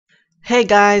Hey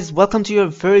guys, welcome to your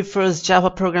very first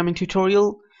Java programming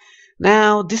tutorial.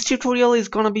 Now, this tutorial is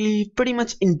gonna be pretty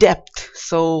much in depth,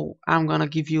 so I'm gonna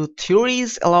give you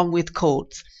theories along with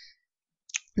codes.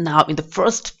 Now, in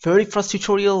the very first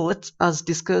tutorial, let us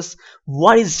discuss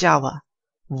what is Java,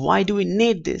 why do we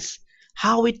need this,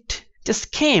 how it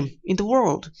just came in the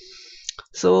world.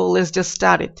 So let's just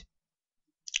start it.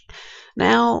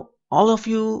 Now,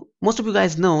 most of you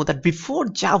guys know that before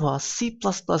Java, C++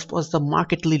 was the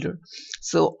market leader.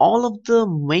 So all of the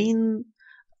main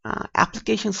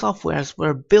application softwares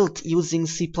were built using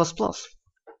C++.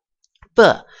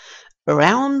 But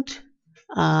around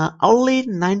early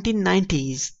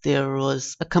 1990s, there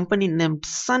was a company named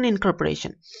Sun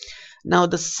Incorporation. Now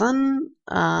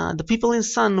the people in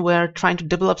Sun were trying to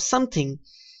develop something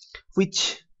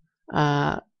which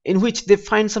in which they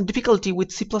find some difficulty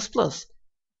with C++.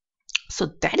 So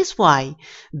that is why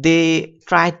they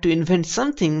tried to invent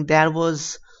something that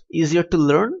was easier to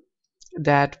learn,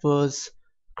 that was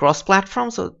cross-platform,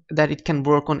 so that it can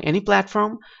work on any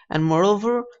platform, and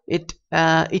moreover, it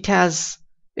is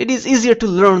easier to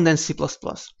learn than C++.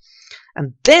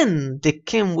 And then they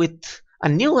came with a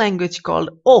new language called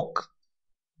Oak,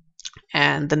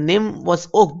 and the name was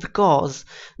Oak because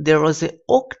there was a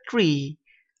oak tree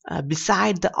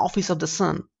beside the office of the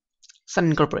Sun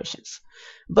Incorporations.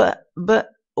 But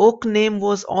Oak name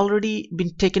was already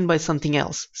been taken by something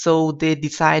else, so they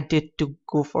decided to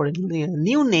go for a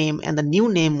new name, and the new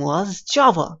name was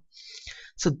Java.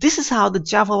 So this is how the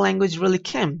Java language really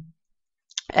came.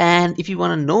 And if you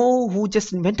want to know who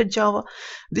just invented Java,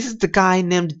 this is the guy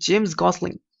named James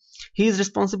Gosling. He is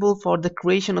responsible for the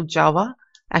creation of Java.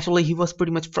 Actually, he was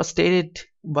pretty much frustrated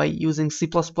by using C++.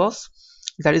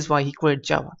 That is why he created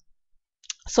Java.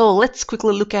 So let's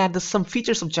quickly look at some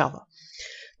features of Java.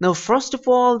 Now, first of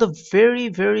all, the very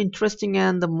interesting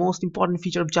and the most important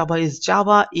feature of Java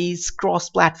is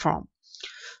cross-platform.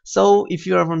 So if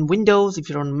you are on Windows, if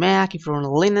you're on Mac, if you're on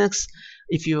Linux,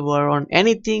 if you are on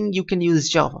anything, you can use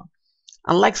Java.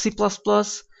 Unlike C++,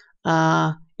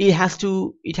 it has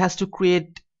to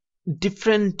create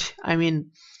different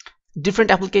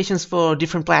applications for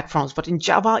different platforms. But in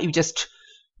Java, you just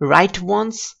write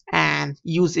once and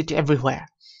use it everywhere.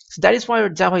 So that is why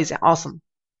Java is awesome.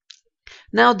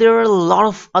 Now there are a lot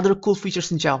of other cool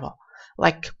features in Java,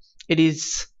 like it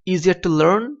is easier to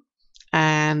learn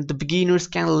and the beginners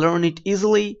can learn it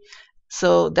easily.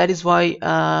 So that is why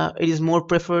it is more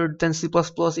preferred than C++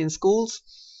 in schools.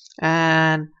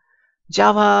 And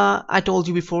Java, I told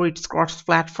you before, it's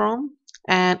cross-platform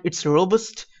and it's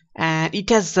robust and it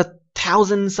has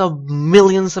thousands of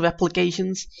millions of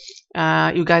applications.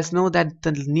 You guys know that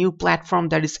the new platform,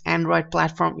 that is Android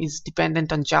platform, is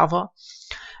dependent on Java,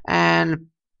 and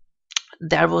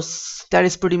that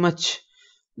is pretty much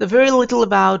the very little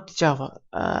about Java.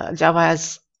 Java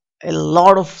has a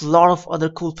lot of other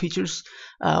cool features.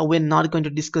 We're not going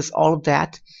to discuss all of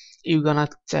that. You're gonna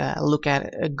look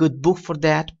at a good book for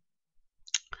that.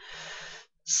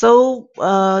 So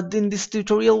in this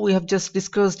tutorial we have just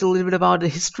discussed a little bit about the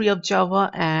history of Java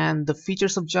and the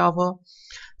features of Java.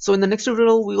 So in the next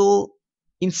tutorial we will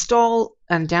install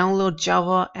and download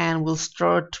Java and we'll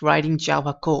start writing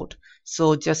Java code.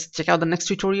 So just check out the next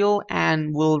tutorial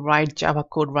and we'll write Java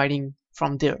code writing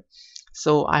from there.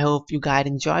 So I hope you guys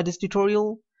enjoyed this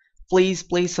tutorial. Please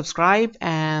subscribe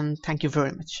and thank you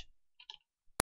very much.